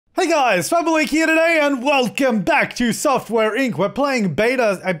Guys, Flabaliki here today and welcome back to Software Inc. We're playing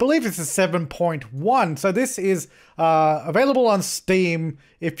beta, I believe this is 7.1, so this is available on Steam.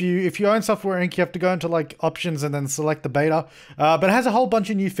 If you own Software Inc, you have to go into like options and then select the beta, but it has a whole bunch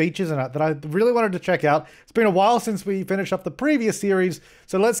of new features in it that I really wanted to check out. It's been a while since we finished up the previous series,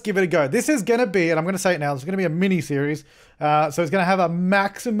 so let's give it a go. This is going to be, and I'm going to say it now, it's going to be a mini series, so it's going to have a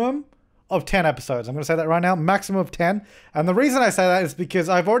maximum of 10 episodes. I'm going to say that right now, maximum of 10. And the reason I say that is because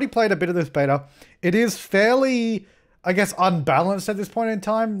I've already played a bit of this beta. It is fairly, I guess, unbalanced at this point in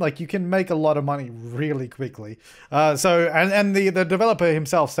time. Like, you can make a lot of money really quickly. And the developer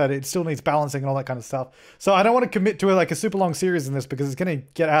himself said it still needs balancing and all that kind of stuff. So I don't want to commit to a super long series in this because it's going to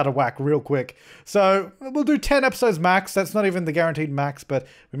get out of whack real quick. So we'll do 10 episodes max. That's not even the guaranteed max, but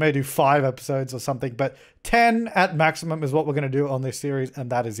we may do 5 episodes or something. But 10 at maximum is what we're going to do on this series,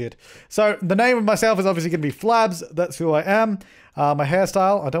 and that is it. So the name of myself is obviously going to be Flabs. That's who I am. My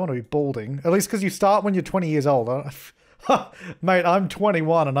hairstyle, I don't want to be balding, at least because you start when you're 20 years old. Mate, I'm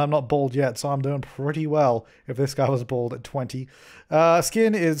 21 and I'm not bald yet, so I'm doing pretty well if this guy was bald at 20.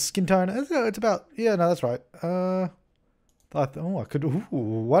 Skin tone, it's about, yeah, no, that's right. Why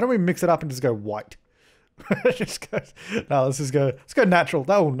don't we mix it up and just go white? Let's go natural.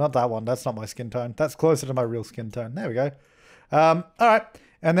 Oh, not that one. That's not my skin tone. That's closer to my real skin tone. There we go. All right.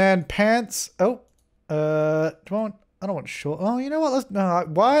 And then pants. I don't want short. Oh, you know what?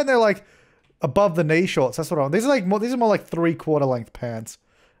 Why aren't they like above the knee shorts? That's what I want. These are more like 3/4 length pants.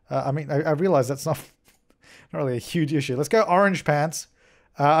 I mean, I realize that's not really a huge issue. Let's go orange pants.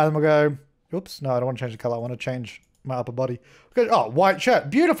 And we'll go, oops. No, I don't want to change the color. I want to change my upper body. Okay. Oh, white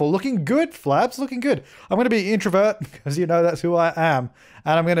shirt. Beautiful. Looking good, Flabs. Looking good. I'm going to be introvert because you know that's who I am.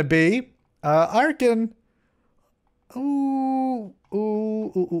 And I'm going to be, I reckon, I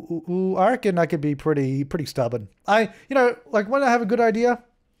reckon I could be pretty stubborn. Like when I have a good idea,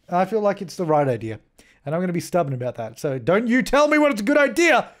 I feel like it's the right idea. And I'm going to be stubborn about that. So don't you tell me when it's a good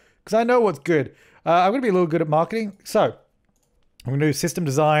idea because I know what's good. I'm going to be a little good at marketing. So I'm going to do system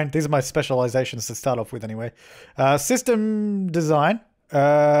design. These are my specializations to start off with anyway. System design.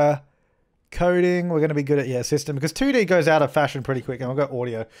 Coding. We're going to be good at, system. Because 2D goes out of fashion pretty quick. And we'll go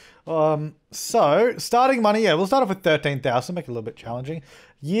audio. So, starting money. Yeah, we'll start off with 13,000. Make it a little bit challenging.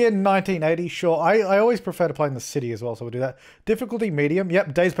 Year 1980. Sure. I always prefer to play in the city as well. So we'll do that. Difficulty medium.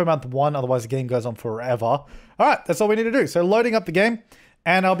 Yep. Days per month 1. Otherwise the game goes on forever. All right. That's all we need to do. So loading up the game.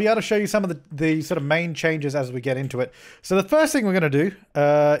 And I'll be able to show you some of the sort of main changes as we get into it. So the first thing we're going to do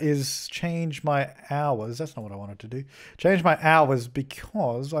is change my hours. That's not what I wanted to do. Change my hours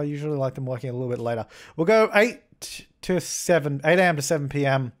because I usually like them working a little bit later. We'll go 8 a.m. to 7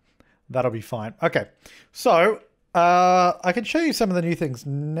 p.m. That'll be fine. Okay. So I can show you some of the new things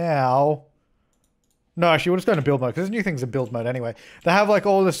now. No, actually, we'll just go into build mode because there's new things in build mode anyway. They have like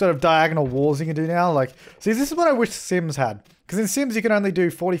all this sort of diagonal walls you can do now. Like, see, this is what I wish Sims had. Because in Sims, you can only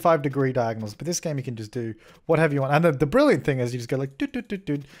do 45-degree diagonals. But this game, you can just do whatever you want. And the brilliant thing is you just go like,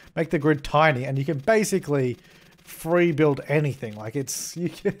 make the grid tiny. And you can basically free build anything. Like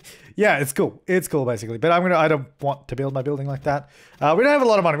yeah, it's cool. It's cool, basically. But I don't want to build my building like that. We don't have a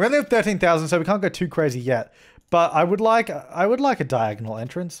lot of money. We only have 13,000, so we can't go too crazy yet. But I would like a diagonal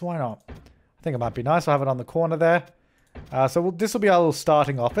entrance. Why not? I think it might be nice. I'll have it on the corner there. So this will be our little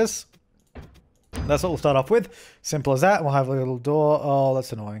starting office. That's what we'll start off with. Simple as that. We'll have a little door. Oh,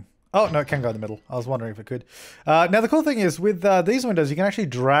 that's annoying. Oh, no, it can go in the middle. I was wondering if it could. Now, the cool thing is with these windows, you can actually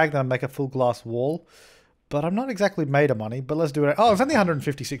drag them and make a full glass wall. But I'm not exactly made of money, but let's do it. Oh, it's only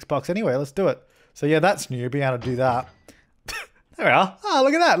 156 bucks anyway. Let's do it. So, yeah, that's new. Being able to do that. There we are. Oh,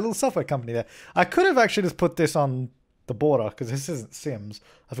 look at that. A little software company there. I could have actually just put this on the border because this isn't Sims.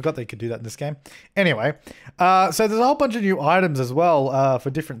 I forgot they could do that in this game. Anyway, so there's a whole bunch of new items as well for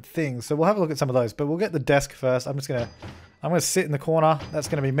different things. So we'll have a look at some of those, but we'll get the desk first. I'm gonna sit in the corner. That's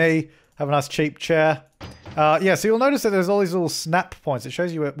gonna be me. Have a nice cheap chair. Yeah, so you'll notice that there's all these little snap points. It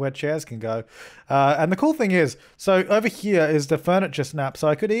shows you where chairs can go. And the cool thing is, so over here is the furniture snap. So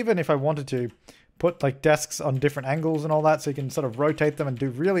I could even, if I wanted to, put like desks on different angles and all that, so you can sort of rotate them and do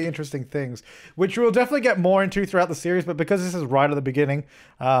really interesting things, which we'll definitely get more into throughout the series. But because this is right at the beginning,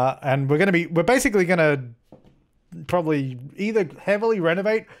 and we're basically gonna probably either heavily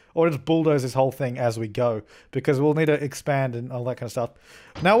renovate or just bulldoze this whole thing as we go, because we'll need to expand and all that kind of stuff.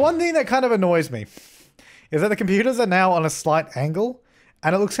 Now, one thing that kind of annoys me is that the computers are now on a slight angle,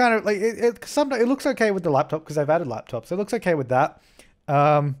 and it looks kind of like sometimes it looks okay with the laptop because they've added laptops. It looks okay with that.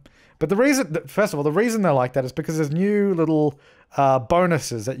 But the reason, first of all, the reason they're like that is because there's new little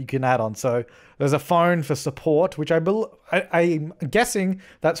bonuses that you can add on. So there's a phone for support, which I'm guessing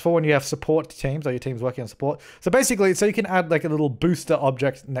that's for when you have support teams or your team's working on support. So basically, so you can add like a little booster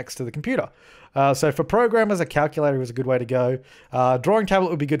object next to the computer. So for programmers, a calculator is a good way to go. Drawing tablet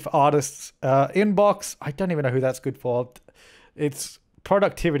would be good for artists. Inbox, I don't even know who that's good for. It's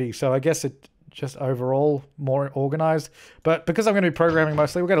productivity, so I guess it just overall more organized. But because I'm going to be programming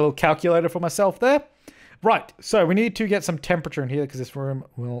mostly, we'll get a little calculator for myself there. Right, so we need to get some temperature in here because this room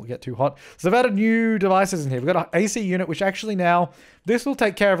will get too hot. So I've added new devices in here. We've got an AC unit, which actually now, this will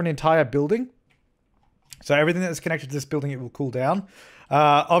take care of an entire building. So everything that's connected to this building, it will cool down.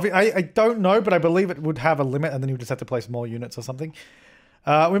 I don't know, but I believe it would have a limit and then you just have to place more units or something.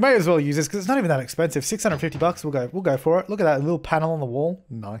 We may as well use this because it's not even that expensive. 650 bucks, we'll go for it. Look at that little panel on the wall.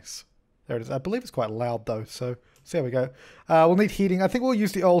 Nice. There it is. I believe it's quite loud though, so there we go. We'll need heating. I think we'll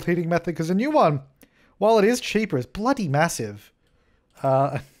use the old heating method because the new one, while it is cheaper, is bloody massive.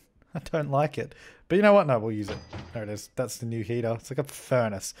 I don't like it. But you know what? No, we'll use it. There it is. That's the new heater. It's like a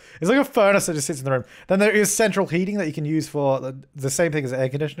furnace. It's like a furnace that just sits in the room. Then there is central heating that you can use for the same thing as an air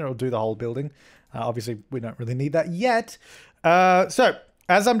conditioner. It'll do the whole building. Obviously, we don't really need that yet. So,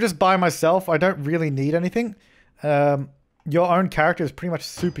 as I'm just by myself, I don't really need anything. Your own character is pretty much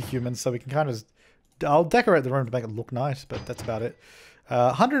superhuman, so we can kind of... I'll decorate the room to make it look nice, but that's about it.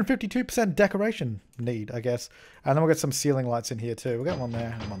 152% decoration need, I guess. And then we'll get some ceiling lights in here too. We'll get one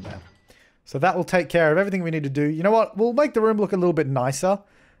there and one there. So that will take care of everything we need to do. You know what? We'll make the room look a little bit nicer.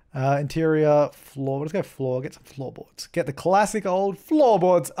 Interior floor. Let's go floor. Get some floorboards. Get the classic old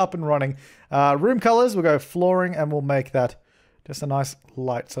floorboards up and running. Room colors. We'll go flooring and we'll make that just a nice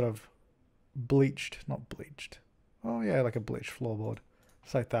light sort of bleached. Not bleached. Oh yeah, like a bleached floorboard.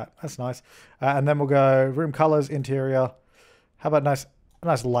 Just like that. That's nice. And then we'll go room colors, interior. How about nice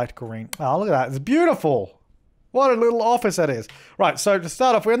light green? Oh, look at that. It's beautiful. What a little office that is. Right, so to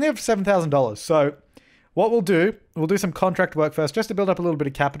start off, we only have $7,000. So what we'll do some contract work first, just to build up a little bit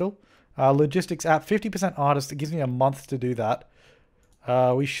of capital. Logistics app, 50% artist. It gives me a month to do that.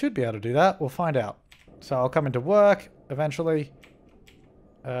 We should be able to do that. We'll find out. So I'll come into work eventually.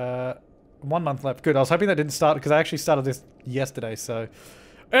 1 month left. Good. I was hoping that didn't start because I actually started this yesterday. So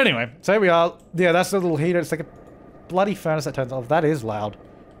anyway, so here we are. Yeah, that's the little heater. It's like a bloody furnace that turns off. That is loud.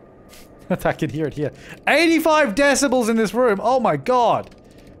 I can hear it here. 85 decibels in this room. Oh my god.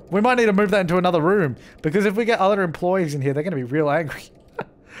 We might need to move that into another room because if we get other employees in here, they're going to be real angry.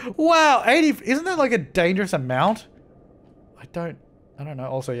 Wow, 80. Isn't that like a dangerous amount? I don't know.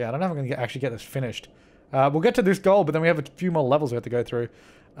 Also, yeah, I don't know if I'm going to actually get this finished. We'll get to this goal, but then we have a few more levels we have to go through.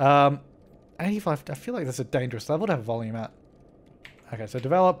 85. I feel like that's a dangerous level to have volume at. Okay, so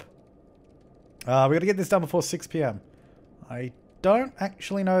develop. We got to get this done before 6 p.m. I don't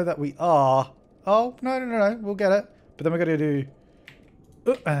actually know that we are. Oh, no. We'll get it. But then we got to do...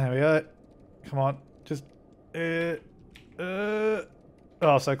 there we go. Come on. Just...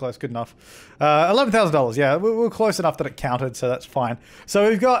 oh, so close. Good enough. $11,000. Yeah, we're close enough that it counted, so that's fine. So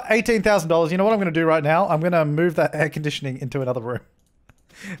we've got $18,000. You know what I'm going to do right now? I'm going to move that air conditioning into another room.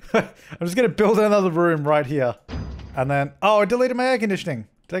 I'm just going to build another room right here. And then... Oh, I deleted my air conditioning.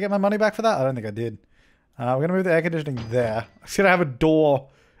 Did I get my money back for that? I don't think I did. We're going to move the air conditioning there. I'm just going to have a door,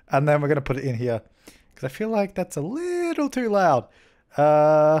 and then we're going to put it in here. Because I feel like that's a little too loud.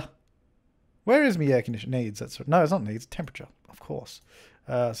 Where is my air conditioning? Needs. No, it's not needs. Temperature, of course.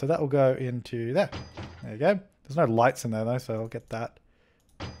 So that will go into there. There you go. There's no lights in there, though, so I'll get that.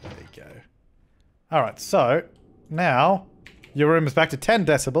 There you go. All right, so now your room is back to 10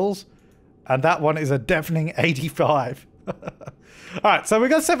 decibels, and that one is a deafening 85. Alright, so we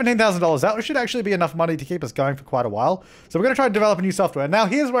got $17,000. That should actually be enough money to keep us going for quite a while. So we're going to try to develop a new software. Now,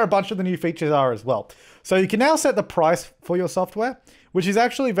 here's where a bunch of the new features are as well. So you can now set the price for your software, which is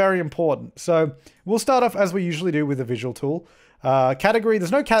actually very important. So we'll start off as we usually do with a visual tool. Category,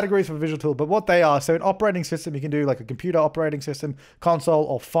 there's no categories for visual tool, but what they are, so an operating system, you can do like a computer operating system, console,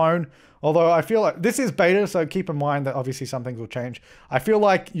 or phone. Although I feel like this is beta, so keep in mind that obviously some things will change. I feel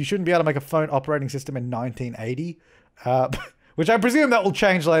like you shouldn't be able to make a phone operating system in 1980. Which I presume that will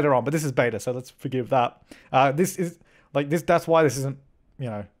change later on, but this is beta, so let's forgive that. This is like this. That's why this isn't, you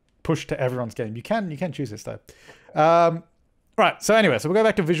know, pushed to everyone's game. You can choose this though. Right. So anyway, so we'll go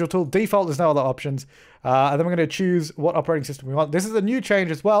back to Visual Tool. Default. There's no other options, and then we're going to choose what operating system we want. This is a new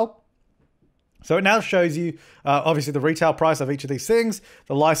change as well. So it now shows you obviously the retail price of each of these things,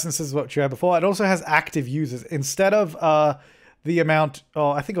 the licenses, what you had before. It also has active users instead of the amount.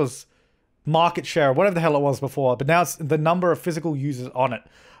 Oh, I think it was market share, whatever the hell it was before, but now it's the number of physical users on it.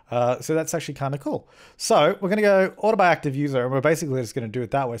 So that's actually kind of cool. So we're going to go order by active user, and we're basically just going to do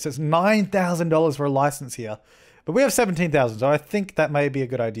it that way. So it's $9,000 for a license here, but we have 17,000, so I think that may be a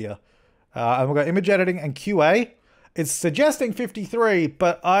good idea. And we'll go image editing and QA. It's suggesting 53,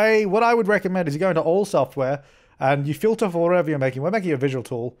 but what I would recommend is you go into all software and you filter for whatever you're making. We're making a visual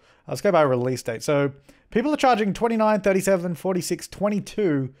tool. Let's go by release date. So people are charging 29, 37, 46,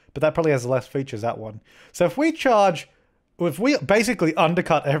 22, but that probably has less features, that one. So if we basically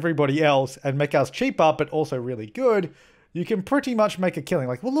undercut everybody else and make ours cheaper, but also really good, you can pretty much make a killing.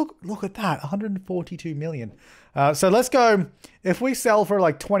 Like, well, look at that, 142 million. So let's go, if we sell for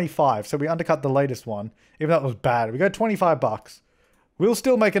like 25, so we undercut the latest one, even though it was bad, we go 25 bucks. We'll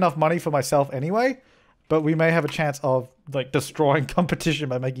still make enough money for myself anyway, but we may have a chance of like destroying competition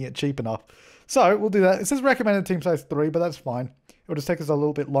by making it cheap enough. So we'll do that. It says recommended team size 3, but that's fine. It'll just take us a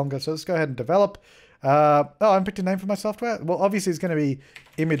little bit longer. So let's go ahead and develop. Oh, I haven't picked a name for my software. Well, obviously it's going to be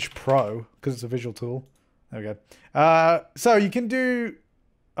Image Pro because it's a visual tool. There we go. So you can do,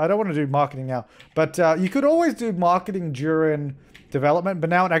 I don't want to do marketing now, but you could always do marketing during development, but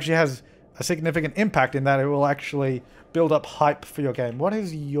now it actually has a significant impact in that it will actually build up hype for your game. What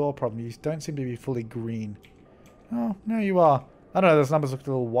is your problem? You don't seem to be fully green. Oh, no, you are. I don't know, those numbers looked a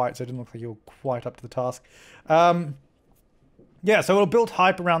little white, so it didn't look like you were quite up to the task. Yeah, so it'll build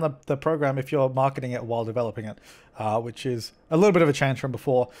hype around the program if you're marketing it while developing it, which is a little bit of a change from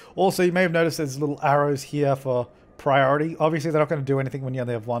before. Also, you may have noticed there's little arrows here for priority. Obviously, they're not going to do anything when you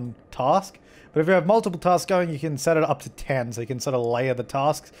only have one task. But if you have multiple tasks going, you can set it up to 10, so you can sort of layer the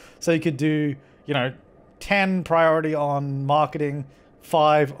tasks. So you could do, 10 priority on marketing,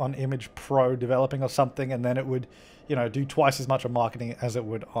 5 on Image Pro developing or something, and then it would, do twice as much on marketing as it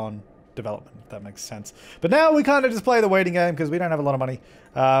would on development, if that makes sense. But now we kind of just play the waiting game because we don't have a lot of money.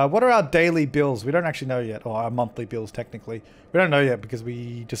 What are our daily bills? We don't actually know yet, or our monthly bills technically. We don't know yet because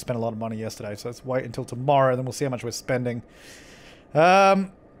we just spent a lot of money yesterday, so let's wait until tomorrow, then we'll see how much we're spending.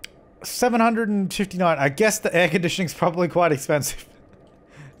 759. I guess the air conditioning is probably quite expensive.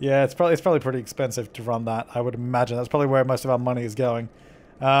 Yeah, it's probably pretty expensive to run that. I would imagine that's probably where most of our money is going.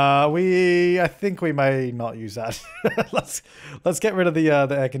 I think we may not use that. let's get rid of the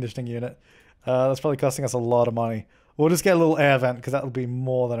air conditioning unit. That's probably costing us a lot of money. We'll just get a little air vent because that will be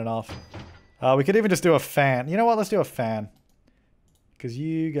more than enough. We could even just do a fan. You know what? Let's do a fan because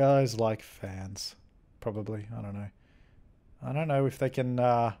you guys like fans, probably. I don't know. I don't know if they can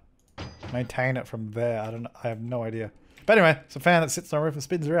maintain it from there. I have no idea. But anyway, it's a fan that sits on the roof and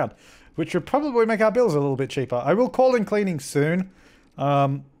spins around, which would probably make our bills a little bit cheaper. I will call in cleaning soon.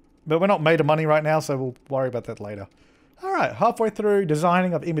 But we're not made of money right now, so we'll worry about that later. All right, halfway through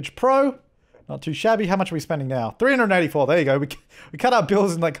designing of Image Pro. Not too shabby. How much are we spending now? 384. There you go. We cut our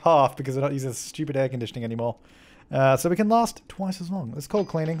bills in like half because we're not using stupid air conditioning anymore. So we can last twice as long. It's called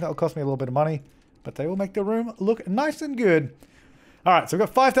cleaning. That'll cost me a little bit of money, but they will make the room look nice and good. All right, so we've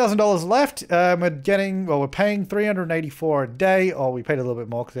got $5,000 left. We're paying $384 a day. Oh, we paid a little bit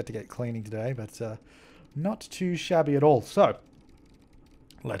more because we had to get cleaning today, but not too shabby at all. So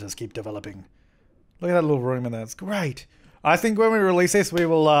let us keep developing. Look at that little room in there. It's great. I think when we release this, we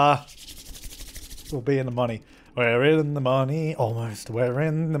will we'll be in the money. We're in the money, almost. We're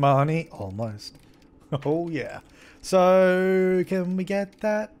in the money, almost. Oh, yeah. So, can we get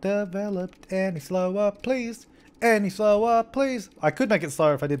that developed any slower, please? Any slower, please? I could make it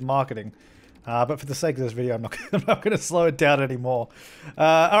slower if I did marketing. But for the sake of this video, I'm not going to slow it down anymore.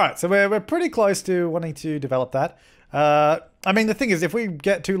 Alright, so we're pretty close to wanting to develop that. I mean, the thing is, if we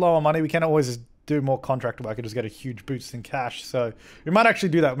get too low on money, we can always do more contract work and just get a huge boost in cash. So we might actually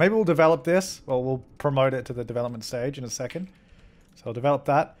do that. Maybe we'll develop this, or we'll promote it to the development stage in a second. So I'll develop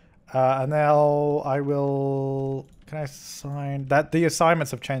that. And now I will... Can I assign... The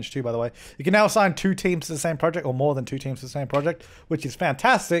assignments have changed too, by the way. You can now assign 2 teams to the same project, or more than 2 teams to the same project, which is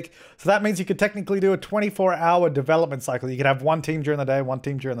fantastic. So that means you could technically do a 24-hour development cycle. You could have 1 team during the day, 1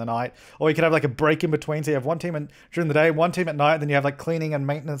 team during the night. Or you could have like a break in between. So you have 1 team during the day, 1 team at night, then you have like cleaning and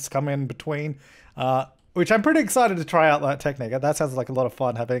maintenance come in between. Which I'm pretty excited to try out that technique. That sounds like a lot of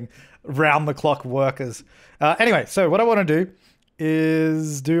fun, having round-the-clock workers. Anyway, so what I want to do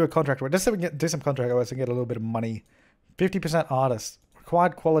is do a contract work. Just so we can do some contract work and get a little bit of money. 50% artists.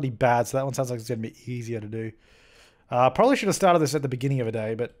 Required quality bad, so that one sounds like it's going to be easier to do. Probably should have started this at the beginning of a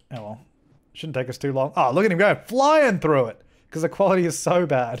day, but oh well. Shouldn't take us too long. Oh, look at him go, flying through it, because the quality is so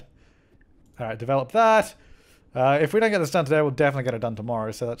bad. Alright, develop that. If we don't get this done today, we'll definitely get it done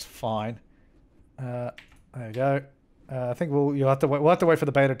tomorrow, so that's fine. There you go. I think we'll have to wait for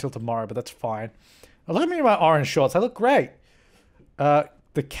the beta till tomorrow, but that's fine. Oh, look at me in my orange shorts. I look great.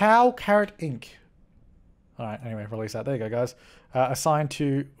 The cow carrot ink. All right. Anyway, release that. There you go, guys. assigned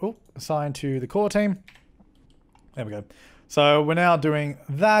to the core team. There we go. So we're now doing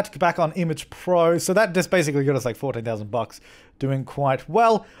that back on Image Pro. So that just basically got us like 14,000 bucks, doing quite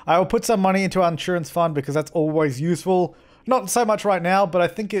well. I will put some money into our insurance fund because that's always useful. Not so much right now, but I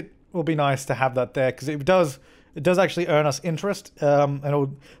think it will be nice to have that there because it does actually earn us interest. And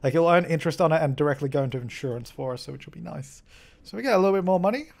it'll earn interest on it and directly go into insurance for us, so which will be nice. So we get a little bit more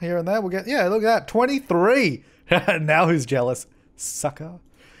money here and there. We'll get, yeah, look at that, 23. Now who's jealous? Sucker.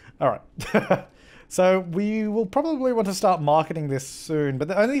 All right. So we will probably want to start marketing this soon. But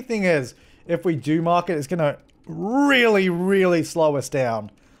the only thing is, if we do market, it's going to really, really slow us down.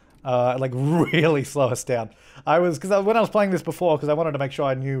 Like really slow us down. Because when I was playing this before, because I wanted to make sure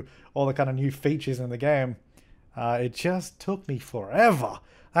I knew all the kind of new features in the game, it just took me forever.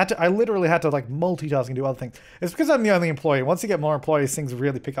 I literally had to like multitask and do other things. It's because I'm the only employee. Once you get more employees, things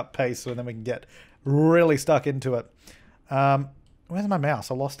really pick up pace, so then we can get really stuck into it. Where's my mouse?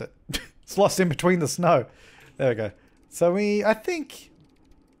 I lost it. It's lost in between the snow. There we go. So I think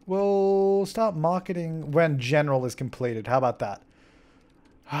we'll start marketing when General is completed. How about that?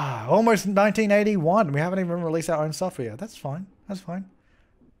 Almost 1981. We haven't even released our own software yet. That's fine. That's fine.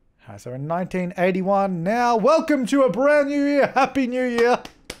 All right, so in 1981 now. Welcome to a brand new year. Happy New Year.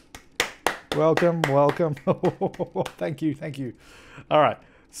 Welcome, welcome. Thank you, thank you. All right,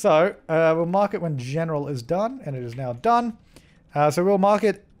 so we'll market when General is done, and it is now done. So we'll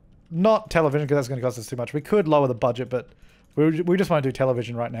market not television because that's going to cost us too much. We could lower the budget, but we just want to do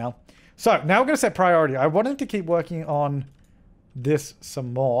television right now. So now we're going to set priority. I want him to keep working on this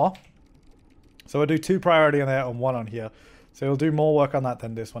some more. So we'll do 2 priority on there and 1 on here. So we'll do more work on that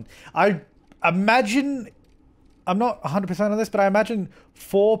than this one. I imagine, I'm not 100% on this, but I imagine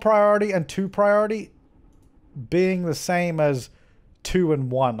 4 priority and 2 priority being the same as 2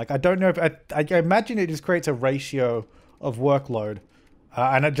 and 1. Like I don't know if I imagine it just creates a ratio of workload.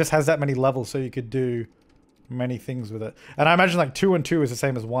 And it just has that many levels, so you could do many things with it. And I imagine like 2 and 2 is the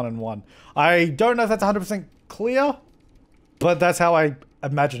same as 1 and 1. I don't know if that's 100% clear, but that's how I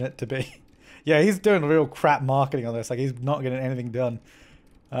imagine it to be. Yeah, he's doing real crap marketing on this. Like he's not getting anything done.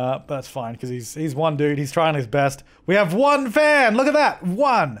 But that's fine because he's one dude. He's trying his best. We have 1 fan. Look at that,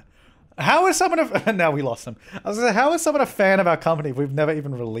 1. How is someone now we lost him. I was gonna say, how is someone a fan of our company if we've never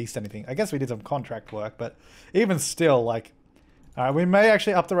even released anything? I guess we did some contract work, but even still, like. We may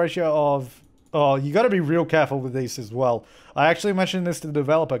actually up the ratio of... Oh, you got to be real careful with these as well. I actually mentioned this to the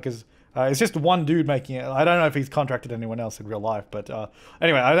developer because it's just one dude making it. I don't know if he's contracted anyone else in real life, but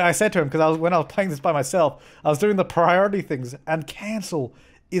anyway, I said to him because when I was playing this by myself, I was doing the priority things and cancel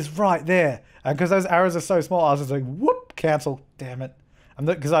is right there. And because those arrows are so small, I was just like, whoop, cancel, damn it.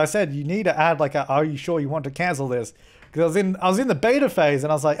 Because I said you need to add like a, are you sure you want to cancel this? Because I was in the beta phase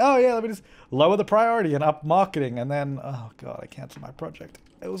and I was like, oh yeah, let me just lower the priority and up marketing. And then, oh god, I canceled my project.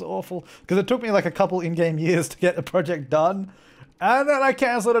 It was awful. Because it took me like a couple in-game years to get the project done. And then I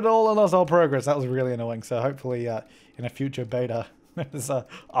cancelled it all and lost all progress. That was really annoying. So hopefully in a future beta, there's a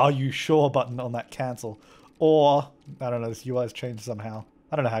are you sure button on that cancel. Or, I don't know, this UI's changed somehow.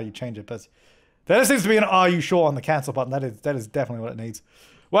 I don't know how you change it, but there seems to be an are you sure on the cancel button. That is definitely what it needs.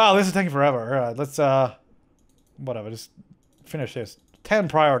 Wow, this is taking forever. All right, let's... whatever, just finish this. 10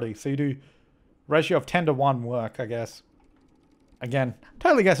 priority, so you do ratio of 10 to 1 work, I guess. Again,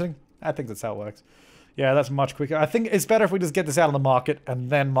 totally guessing. I think that's how it works. Yeah, that's much quicker. I think it's better if we just get this out on the market and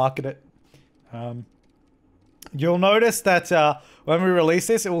then market it. You'll notice that when we release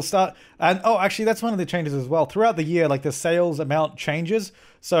this, it will start... And oh, actually, that's one of the changes as well. Throughout the year, like the sales amount changes.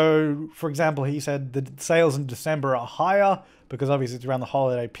 So, for example, he said the sales in December are higher because obviously it's around the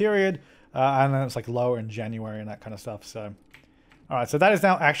holiday period. And then it's like lower in January and that kind of stuff. So, all right, so that is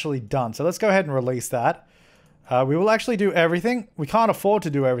now actually done. So let's go ahead and release that. We will actually do everything. We can't afford to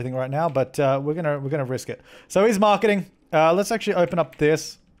do everything right now, but we're gonna risk it. So he's marketing. Let's actually open up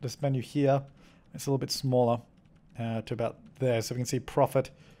this menu here. It's a little bit smaller to about there, so we can see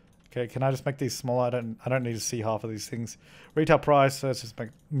profit. Okay, can I just make these smaller? I don't need to see half of these things. Retail price. So let's just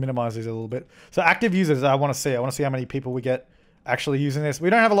minimize these a little bit. So active users, I want to see. I want to see how many people we get actually using this. We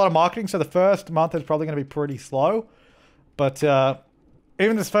don't have a lot of marketing, so the first month is probably going to be pretty slow. But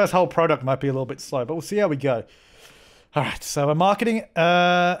even this first whole product might be a little bit slow, but we'll see how we go. All right, so we're marketing,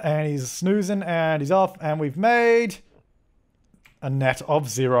 and he's snoozing, and he's off, and we've made a net of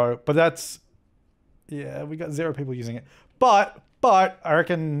 0. But that's, yeah, we got 0 people using it. But I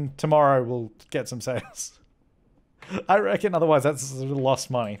reckon tomorrow we'll get some sales. I reckon otherwise that's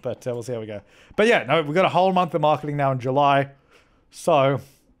lost money, but we'll see how we go. But yeah, no, we've got a whole month of marketing now in July. So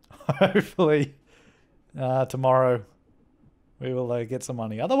hopefully tomorrow we will get some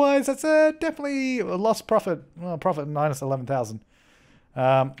money. Otherwise, that's definitely a lost profit. Well, profit minus 11,000.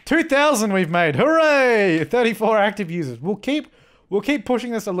 2,000 we've made. Hooray! 34 active users. We'll keep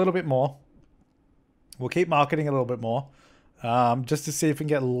pushing this a little bit more. We'll keep marketing a little bit more. Just to see if we can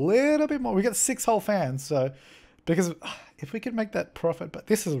get a little bit more. We got 6 whole fans, so because if we could make that profit, but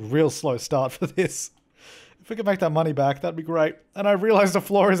this is a real slow start for this. If we could make that money back, that'd be great. And I realize the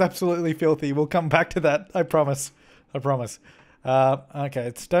floor is absolutely filthy. We'll come back to that. I promise. I promise.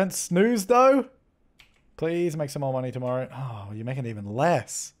 Okay, don't snooze though. Please make some more money tomorrow. Oh, you're making even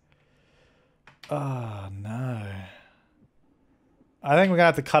less. Oh, no. I think we're going to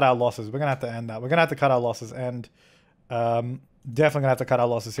have to cut our losses. We're going to have to end that. We're going to have to cut our losses and definitely going to have to cut our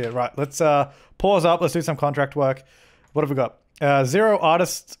losses here. Right, let's pause up. Let's do some contract work. What have we got? 0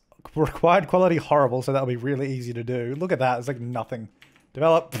 artists required quality horrible, so that'll be really easy to do. Look at that. It's like nothing.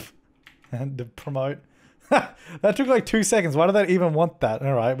 Develop and promote. That took like 2 seconds. Why did they even want that?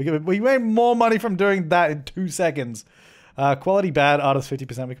 All right, we made more money from doing that in 2 seconds. Quality bad, artist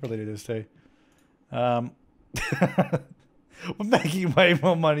 50%. We could probably do this too. We're making way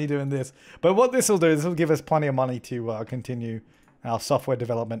more money doing this. But what this will do is this will give us plenty of money to continue our software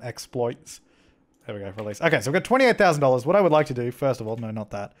development exploits. There we go, release. Okay, so we've got $28,000. What I would like to do, first of all, no,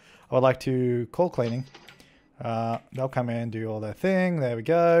 not that. I would like to call cleaning. They'll come in, do all their thing. There we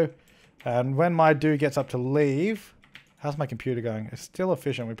go. And when my dude gets up to leave, how's my computer going? It's still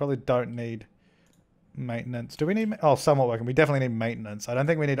efficient. We probably don't need maintenance. Do we need... Oh, somewhat working. We definitely need maintenance. I don't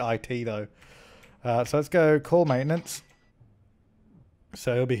think we need IT, though. So let's go call maintenance.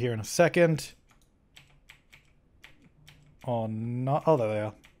 So he'll be here in a second. Oh, no. Oh, there they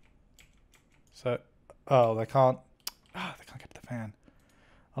are. So... Oh, they can't... Oh, they can't get to the fan.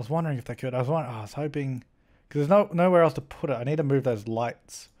 I was wondering if they could. I was hoping... Because there's nowhere else to put it. I need to move those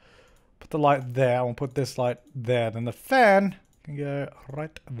lights. Put the light there. We'll put this light there. Then the fan can go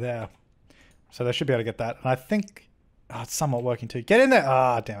right there. So they should be able to get that. And I think... Oh, it's somewhat working too. Get in there!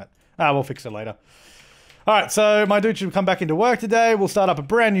 Ah, damn it. We'll fix it later. Alright, so my dude should come back into work today. We'll start up a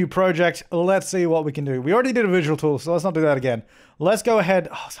brand new project. Let's see what we can do. We already did a visual tool, so let's not do that again. Let's go ahead.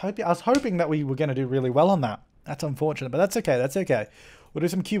 Oh, I was hoping that we were going to do really well on that. That's unfortunate, but that's okay. That's okay. We'll do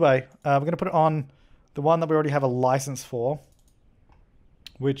some QA. We're going to put it on the one that we already have a license for,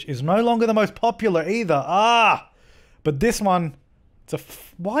 which is no longer the most popular either. But this one,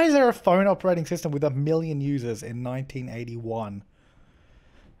 why is there a phone operating system with 1 million users in 1981?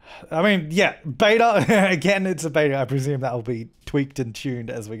 I mean, yeah, beta. Again, it's a beta. I presume that will be tweaked and tuned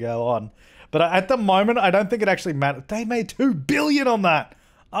as we go on. But at the moment, I don't think it actually matters. They made $2 billion on that.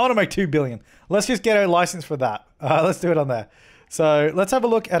 I want to make $2 billion. Let's just get a license for that. Let's do it on there. So let's have a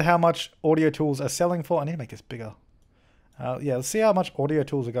look at how much audio tools are selling for. I need to make this bigger. Yeah, let's see how much audio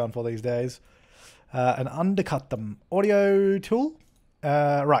tools are going for these days. And undercut them. Audio tool.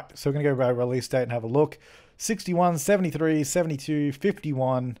 Right, so we're going to go by release date and have a look. 61, 73, 72,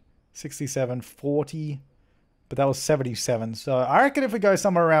 51, 67, 40. But that was 77. So I reckon if we go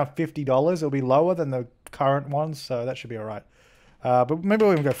somewhere around $50, it'll be lower than the current ones. So that should be all right. But maybe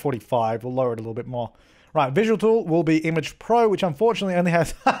we'll even go 45. We'll lower it a little bit more. Right, visual tool will be Image Pro, which unfortunately only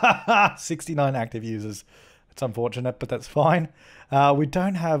has 69 active users. It's unfortunate, but that's fine. We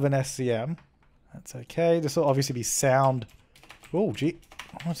don't have an SCM. That's okay. This will obviously be sound. Oh, gee.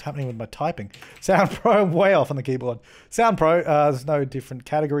 What's happening with my typing? Sound Pro, way off on the keyboard. Sound Pro, there's no different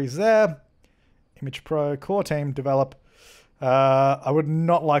categories there. Image Pro, core team, develop. I would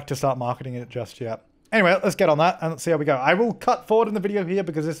not like to start marketing it just yet. Anyway, let's get on that and let's see how we go. I will cut forward in the video here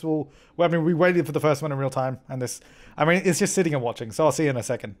because this will... Well, I mean, we waited for the first one in real time and this... I mean, it's just sitting and watching, so I'll see you in a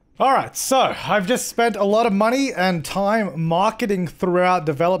second. Alright, so I've just spent a lot of money and time marketing throughout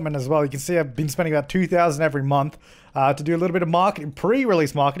development as well. You can see I've been spending about $2,000 every month to do a little bit of marketing,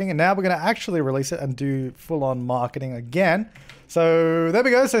 pre-release marketing, and now we're going to actually release it and do full-on marketing again. So there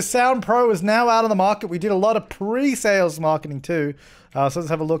we go. So Sound Pro is now out on the market. We did a lot of pre-sales marketing too. So let's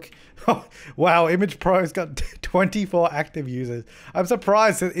have a look. Wow, Image Pro's got 24 active users. I'm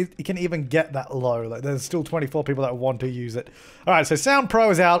surprised that it can even get that low. Like, there's still 24 people that want to use it. All right, so Sound Pro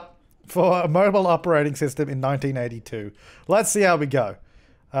is out for a mobile operating system in 1982. Let's see how we go.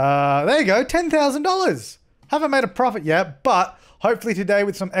 There you go, $10,000. Haven't made a profit yet, but hopefully today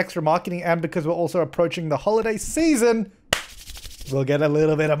with some extra marketing and because we're also approaching the holiday season, we'll get a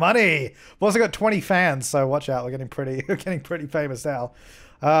little bit of money. We've also got 20 fans, so watch out. We're getting pretty famous now.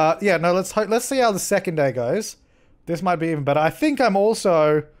 Yeah, no, let's see how the second day goes. This might be even better. I think I'm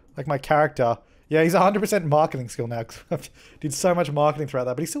also like my character. Yeah, he's 100% marketing skill now. I did so much marketing throughout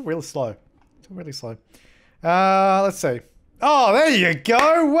that, but he's still really slow. Still really slow. Let's see. Oh, there you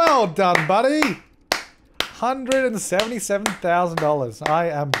go. Well done, buddy. $677,000. I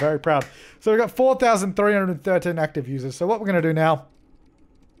am very proud. So we've got 4,313 active users. So what we're going to do now,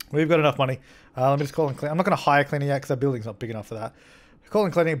 we've got enough money. Let me just call and clean. I'm not going to hire cleaner yet because our building's not big enough for that. Call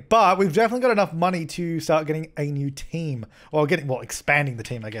and cleaning, but we've definitely got enough money to start getting a new team. Or expanding the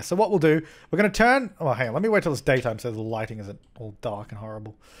team, I guess. So what we'll do, we're going to turn... Oh, hang on. Let me wait till it's daytime so the lighting isn't all dark and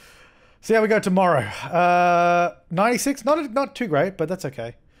horrible. See how we go tomorrow. 96, not too great, but that's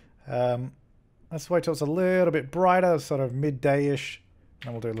okay. Let's wait till it's a little bit brighter, sort of midday-ish.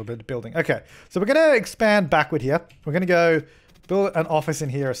 And we'll do a little bit of building. Okay, so we're going to expand backward here. We're going to go build an office in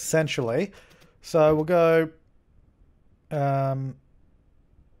here, essentially. So we'll go...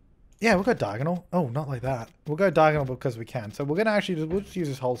 yeah, we'll go diagonal. Oh, not like that. We'll go diagonal because we can. So we're going to actually we'll just use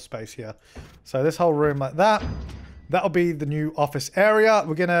this whole space here. So this whole room like that. That'll be the new office area.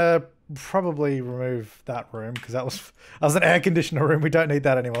 We're going to probably remove that room because that was an air conditioner room. We don't need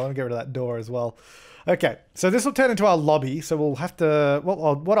that anymore. I'll get rid of that door as well. Okay, so this will turn into our lobby. So we'll have to...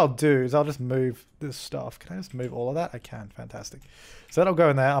 What I'll do is I'll just move this stuff. Can I just move all of that? I can. Fantastic. So that'll go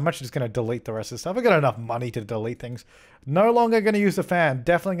in there. I'm actually just going to delete the rest of the stuff. I've got enough money to delete things. No longer going to use the fan.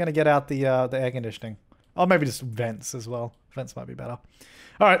 Definitely going to get out the air conditioning. Or maybe just vents as well. Vents might be better.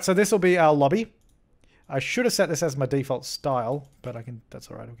 All right, so this will be our lobby. I should have set this as my default style, but I can.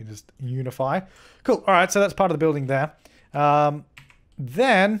 That's all right. We can just unify. Cool. All right, so that's part of the building there. Then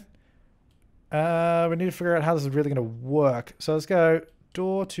we need to figure out how this is really going to work. So let's go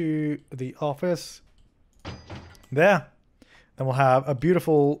door to the office. There. Then we'll have a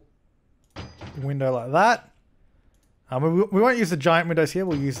beautiful window like that. We won't use the giant windows here.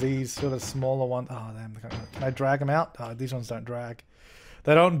 We'll use these sort of smaller ones. Oh, damn. Can I drag them out? Oh, these ones don't drag.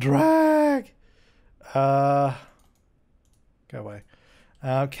 They don't drag. Go away.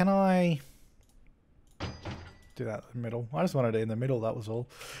 Can I do that in the middle? I just wanted it in the middle. That was all.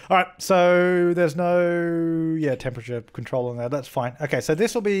 All right. So there's no, temperature control in there. That's fine. Okay. So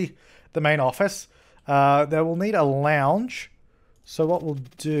this will be the main office. There will need a lounge. So what we'll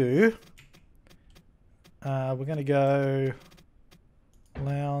do, we're going to go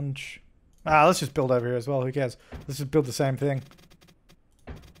lounge. Let's just build over here as well. Who cares? Let's just build the same thing.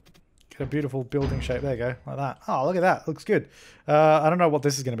 Get a beautiful building shape. There you go. Like that. Oh, look at that. Looks good. I don't know what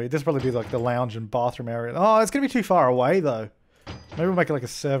this is going to be. This will probably be like the lounge and bathroom area. Oh, it's going to be too far away though. Maybe we'll make it like a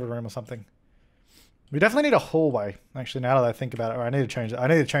server room or something. We definitely need a hallway. Actually, now that I think about it, I need to change it. I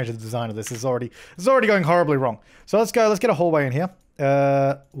need to change the design of this. This is already going horribly wrong. So let's go. Let's get a hallway in here.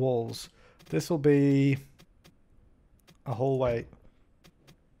 Walls. This will be a hallway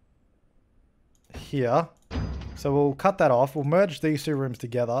here. So we'll cut that off. We'll merge these two rooms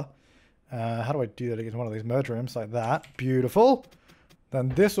together. How do I do that again? One of these merge rooms like that. Beautiful. Then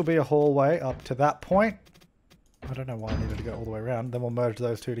this will be a hallway up to that point. I don't know why I needed to go all the way around. Then we'll merge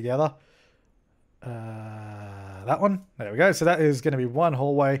those two together. That one. There we go. So that is going to be one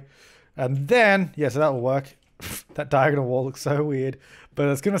hallway. And then, so that will work. That diagonal wall looks so weird. But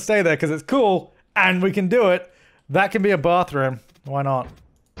it's going to stay there because it's cool. And we can do it. That can be a bathroom. Why not?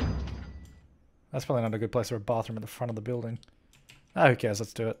 That's probably not a good place for a bathroom at the front of the building. Oh, who cares?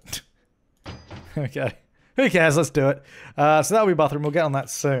 Let's do it. Okay. Who cares? Let's do it. So that'll be a bathroom. We'll get on that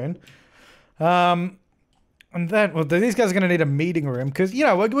soon. And then, these guys are going to need a meeting room because,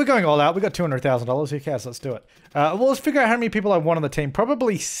 we're going all out. We got $200,000. Who cares? Let's do it. Well, let's figure out how many people I want on the team.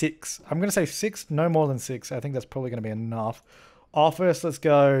 Probably 6. I'm going to say 6. No more than 6. I think that's probably going to be enough. Office. Let's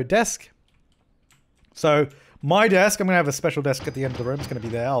go desk. So my desk, I'm going to have a special desk at the end of the room. It's going to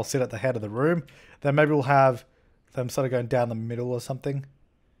be there. I'll sit at the head of the room. Then maybe we'll have them sort of going down the middle or something.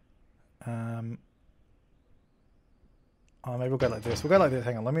 Oh, maybe we'll go like this. We'll go like this.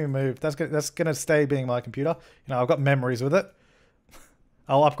 Hang on, let me move. That's gonna stay being my computer. I've got memories with it.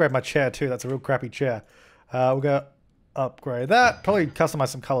 I'll upgrade my chair too. That's a real crappy chair. We'll go upgrade that. Probably customize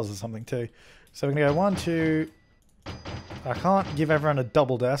some colors or something too. So we're gonna go 1, 2. I can't give everyone a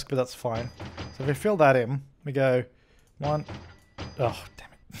double desk, but that's fine. So if we fill that in, we go 1. Oh, damn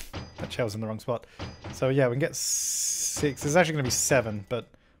it. That chair was in the wrong spot. So yeah, we can get 6. There's actually gonna be 7, but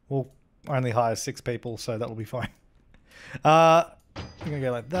we'll only hire 6 people, so that will be fine. We're going to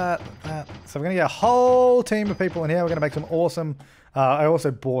go like that, like that. So we're going to get a whole team of people in here. We're going to make some awesome... I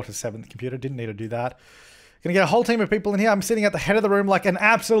also bought a 7th computer. Didn't need to do that. Going to get a whole team of people in here. I'm sitting at the head of the room like an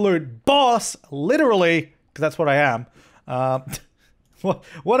absolute boss. Literally. Because that's what I am.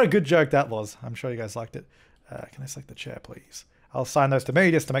 What a good joke that was. I'm sure you guys liked it. Can I select the chair, please? I'll assign those to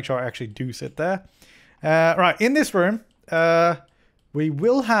me just to make sure I actually do sit there. Right. In this room, we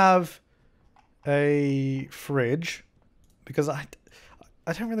will have a fridge. Because I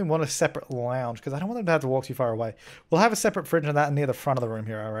don't really want a separate lounge because I don't want them to have to walk too far away. We'll have a separate fridge and that near the front of the room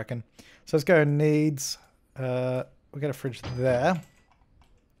here, I reckon. So let's go needs. We'll get a fridge there.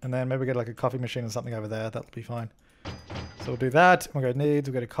 And then maybe get like a coffee machine or something over there. That'll be fine. So we'll do that. We'll go needs.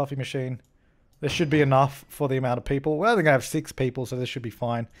 We'll get a coffee machine. This should be enough for the amount of people. Well, I think I have 6 people, so this should be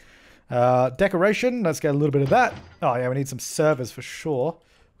fine. Decoration. Let's get a little bit of that. Oh, yeah, we need some servers for sure.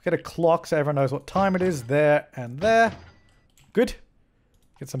 We'll get a clock so everyone knows what time it is. There and there. Good.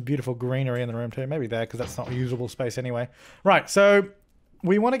 Get some beautiful greenery in the room too. Maybe there, because that's not usable space anyway. Right, so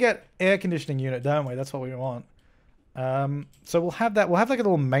we want to get air conditioning unit, don't we? That's what we want. So we'll have that. We'll have like a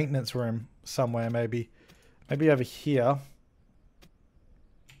little maintenance room somewhere, maybe. Maybe over here.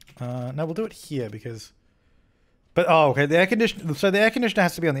 No, we'll do it here because... But, oh, okay, the air conditioner... So the air conditioner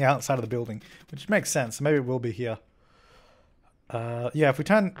has to be on the outside of the building, which makes sense. So maybe it will be here. Yeah, if we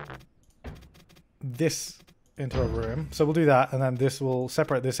turn this into a room. So we'll do that, and then this will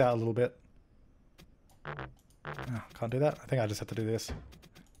separate this out a little bit. Oh, can't do that. I think I just have to do this.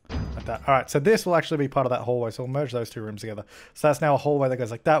 Like that. Alright, so this will actually be part of that hallway, so we'll merge those 2 rooms together. So that's now a hallway that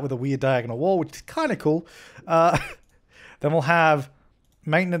goes like that with a weird diagonal wall, which is kind of cool. Then we'll have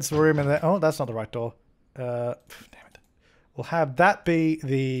maintenance room in there. Oh, that's not the right door. Damn it. We'll have that be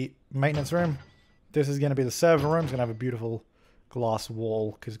the maintenance room. This is going to be the server room. It's going to have a beautiful glass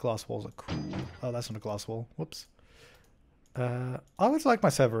wall, because glass walls are cool. Oh, that's not a glass wall. Whoops. I always like my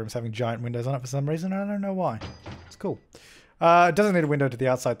server rooms having giant windows on it for some reason. I don't know why. It's cool. It doesn't need a window to the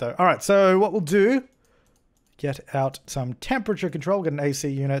outside though. Alright, so what we'll do, get out some temperature control, get an AC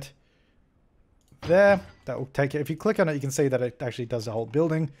unit there. That will take it. If you click on it, you can see that it actually does the whole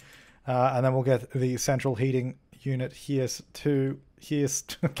building. And then we'll get the central heating unit here to here.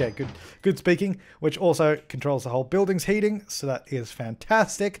 Okay, good speaking, which also controls the whole building's heating. So that is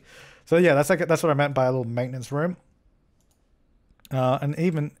fantastic. So yeah, that's what I meant by a little maintenance room. And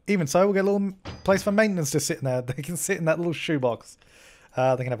even so, we'll get a little place for maintenance to sit in there. They can sit in that little shoebox.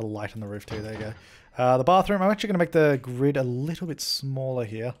 They can have a light on the roof too. There you go. The bathroom. I'm actually going to make the grid a little bit smaller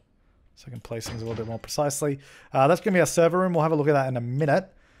here, so I can place things a little bit more precisely. That's going to be our server room. We'll have a look at that in a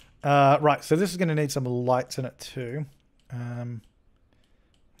minute. Right, so this is going to need some lights in it too.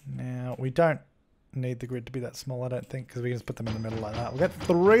 Now, we don't need the grid to be that small, I don't think, because we can just put them in the middle like that. We'll get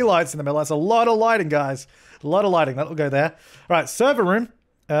 3 lights in the middle. That's a lot of lighting, guys. A lot of lighting. That'll go there. Right, server room.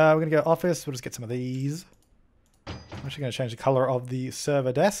 We're going to go office. We'll just get some of these. I'm actually going to change the color of the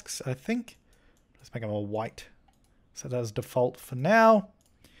server desks, I think. Let's make them all white. So that's default for now.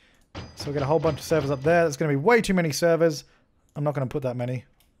 So we'll get a whole bunch of servers up there. There's going to be way too many servers. I'm not going to put that many.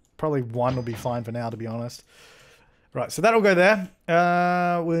 Probably 1 will be fine for now, to be honest. Right, so that'll go there.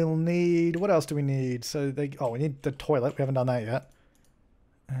 We'll need... What else do we need? So we need the toilet. We haven't done that yet.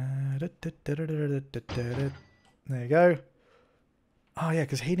 There you go. Oh, yeah,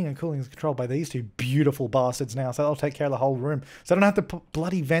 because heating and cooling is controlled by these 2 beautiful bastards now. So that'll take care of the whole room. So I don't have to put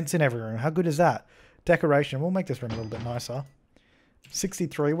bloody vents in every room. How good is that? Decoration. We'll make this room a little bit nicer.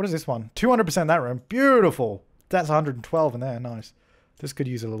 63. What is this one? 200% that room. Beautiful. That's 112 in there. Nice. This could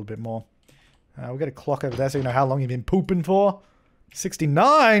use a little bit more. We'll get a clock over there so you know how long you've been pooping for.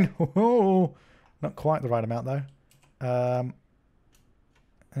 69! Ooh, not quite the right amount though.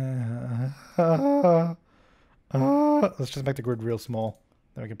 Let's just make the grid real small.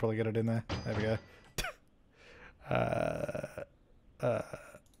 Then we can probably get it in there. There we go.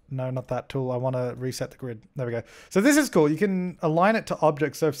 No, not that tool. I want to reset the grid. There we go. So this is cool. You can align it to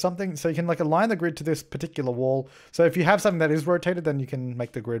objects. So if something, so you can like align the grid to this particular wall. So if you have something that is rotated, then you can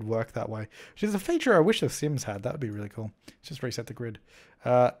make the grid work that way. Which is a feature I wish the Sims had. That would be really cool. Let's just reset the grid.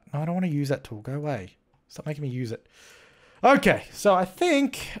 No, I don't want to use that tool. Go away. Stop making me use it. Okay. So I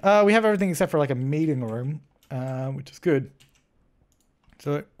think we have everything except for like a meeting room, which is good.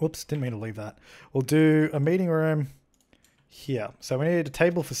 So, whoops, didn't mean to leave that. We'll do a meeting room here. So we need a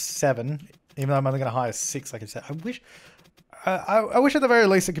table for 7, even though I'm only going to hire 6, like I said. I wish at the very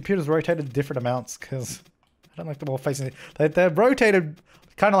least the computers rotated different amounts, because I don't like them all facing it. They're rotated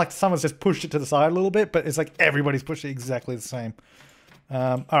kind of like someone's just pushed it to the side a little bit, but it's like everybody's pushed it exactly the same.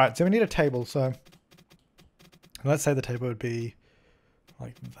 Alright, so we need a table. So let's say the table would be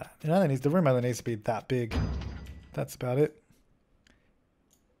like that. The room only needs to be that big. That's about it.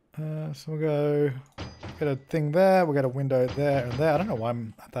 So we'll go get a thing there, we'll get a window there and there. I don't know why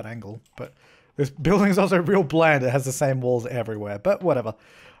I'm at that angle, but this building is also real bland. It has the same walls everywhere, but whatever. All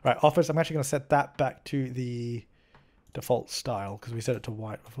right, office, I'm actually going to set that back to the default style because we set it to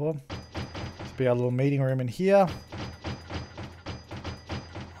white before. This will be our little meeting room in here.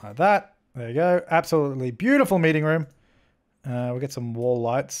 Like that. There you go. Absolutely beautiful meeting room. We'll get some wall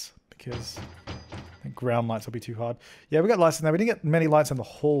lights because I think ground lights will be too hard. Yeah, we got lights in there. We didn't get many lights in the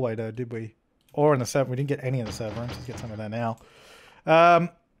hallway though, did we? Or in the server. We didn't get any in the server room. Let's get some of that now.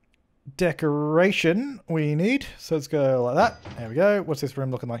 decoration we need. So let's go like that. There we go. What's this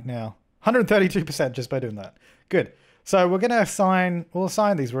room looking like now? 132% just by doing that. Good. So we're going to we'll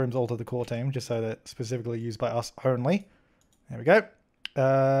assign these rooms all to the core team, just so they're specifically used by us only. There we go.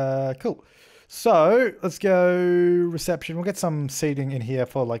 Cool. So let's go reception. We'll get some seating in here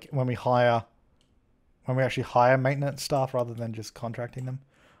for like when we actually hire maintenance staff rather than just contracting them.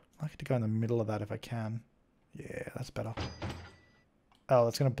 I like to go in the middle of that if I can. Yeah, that's better. Oh,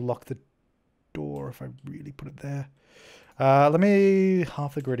 that's going to block the door if I really put it there. Let me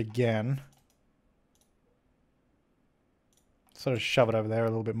half the grid again. Sort of shove it over there a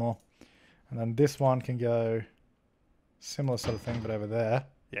little bit more. And then this one can go similar sort of thing, but over there.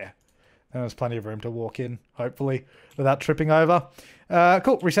 Yeah. And there's plenty of room to walk in, hopefully, without tripping over.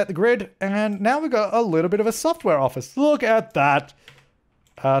 Cool. Reset the grid. And now we've got a little bit of a software office. Look at that.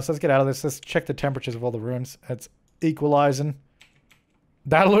 So let's get out of this. Let's check the temperatures of all the rooms. It's equalizing.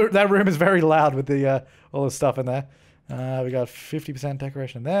 That room is very loud with the all the stuff in there. We got 50%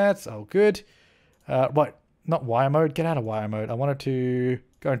 decoration. That's all good. What? Not wire mode. Get out of wire mode. I wanted to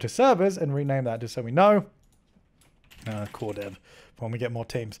go into servers and rename that just so we know. Core dev for when we get more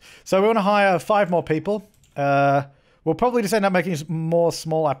teams. So we want to hire 5 more people. We'll probably just end up making more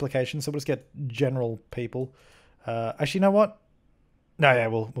small applications. So we'll just get general people. Actually, you know what? No, yeah,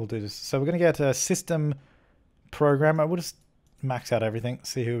 we'll do this. So we're going to get a system programmer. We'll just max out everything.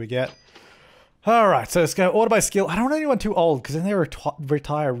 See who we get. All right, so let's go order by skill. I don't want anyone too old because then they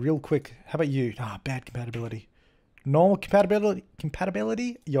retire real quick. How about you? Bad compatibility. Normal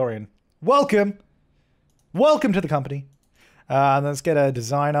compatibility? You're in. Welcome. Welcome to the company. And let's get a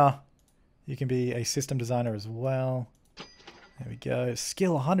designer. You can be a system designer as well. There we go.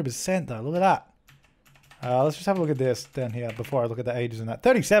 Skill 100% though. Look at that. Let's just have a look at this down here before I look at the ages and that.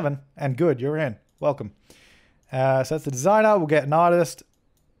 37 and good. You're in. Welcome. So that's the designer. We'll get an artist.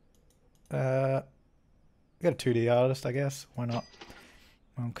 Get a 2D artist, I guess. Why not?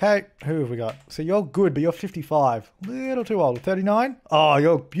 Okay, who have we got? So you're good, but you're 55. Little too old. 39? Oh,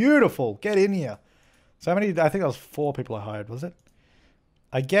 you're beautiful. Get in here. So how many? I think that was 4 people I hired, was it?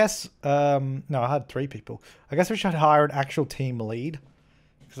 I guess, no, I had 3 people. I guess we should hire an actual team lead.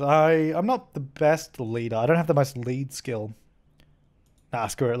 Because I'm not the best leader. I don't have the most lead skill. Nah,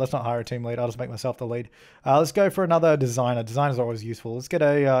 screw it. Let's not hire a team lead. I'll just make myself the lead. Let's go for another designer. Designers are always useful. Let's get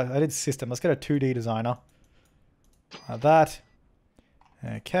a, I did system. Let's get a 2D designer. Like that.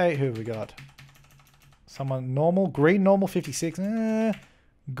 Okay, who have we got? Someone normal. Green normal, 56.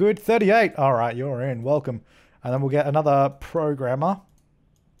 Good, 38. All right, you're in. Welcome. And then we'll get another programmer.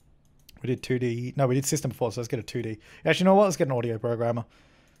 We did 2D. No, we did system before, so let's get a 2D. Actually, you know what? Let's get an audio programmer.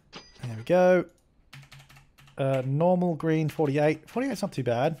 There we go. Normal green 48. 48's not too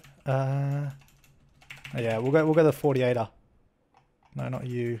bad. Yeah, we'll go the 48er. No, not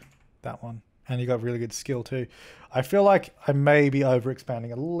you. That one. And you got really good skill too. I feel like I may be over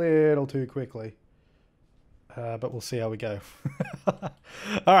expanding a little too quickly. But we'll see how we go.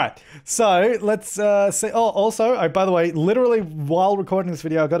 All right. So let's see. Oh, also, by the way, literally while recording this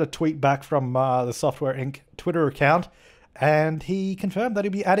video, I got a tweet back from the Software Inc. Twitter account, and he confirmed that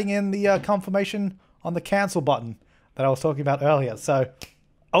he'd be adding in the confirmation on the cancel button that I was talking about earlier. So,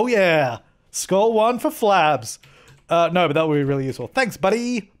 oh yeah, score 1 for Flabs. No, but that would be really useful. Thanks,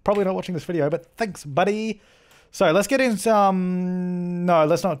 buddy. Probably not watching this video, but thanks, buddy. So let's get in some... No,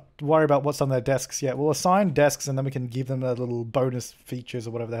 let's not worry about what's on their desks yet. We'll assign desks and then we can give them a little bonus features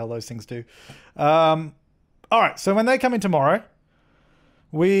or whatever the hell those things do. All right, so when they come in tomorrow,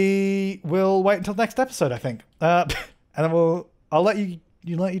 we will wait until the next episode, I think. And then I'll let you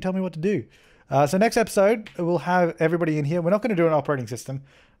tell me what to do. So next episode, we'll have everybody in here. We're not going to do an operating system.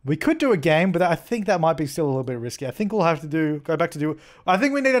 We could do a game, but I think that might be still a little bit risky. I think we'll have to go back to do... I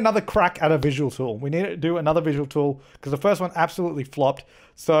think we need another crack at a visual tool. We need to do another visual tool because the first one absolutely flopped.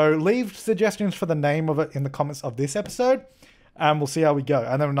 So leave suggestions for the name of it in the comments of this episode, and we'll see how we go.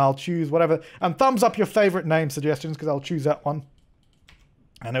 And then I'll choose whatever... And thumbs up your favorite name suggestions because I'll choose that one.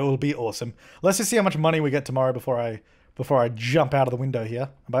 And it will be awesome. Let's just see how much money we get tomorrow before I jump out of the window here.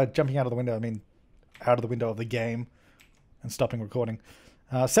 By jumping out of the window, I mean out of the window of the game and stopping recording.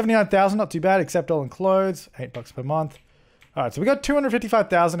 79,000, not too bad, except all in clothes, $8 per month. All right, so we got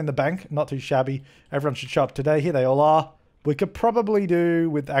 255,000 in the bank, not too shabby. Everyone should show up today. Here they all are. We could probably do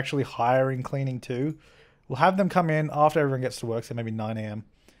with actually hiring cleaning too. We'll have them come in after everyone gets to work, so maybe 9 a.m.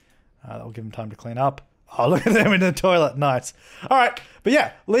 That'll give them time to clean up. Oh, look at them in the toilet. Nice. All right, but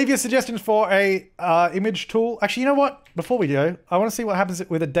yeah, leave your suggestions for a image tool. Actually, you know what? Before we go, I want to see what happens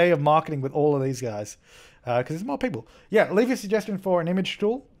with a day of marketing with all of these guys. Because there's more people. Yeah, leave your suggestion for an image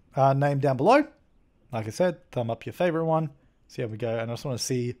tool, name down below. Like I said, thumb up your favorite one. See how we go. And I just want to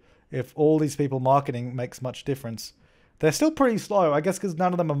see if all these people marketing makes much difference. They're still pretty slow, I guess, because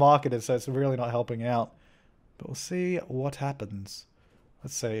none of them are marketed, so it's really not helping out. But we'll see what happens.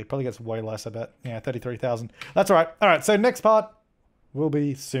 Let's see. It probably gets way less, I bet. Yeah, 33,000. That's all right. All right, so next part will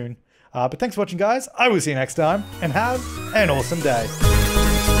be soon. But thanks for watching, guys. I will see you next time, and have an awesome day.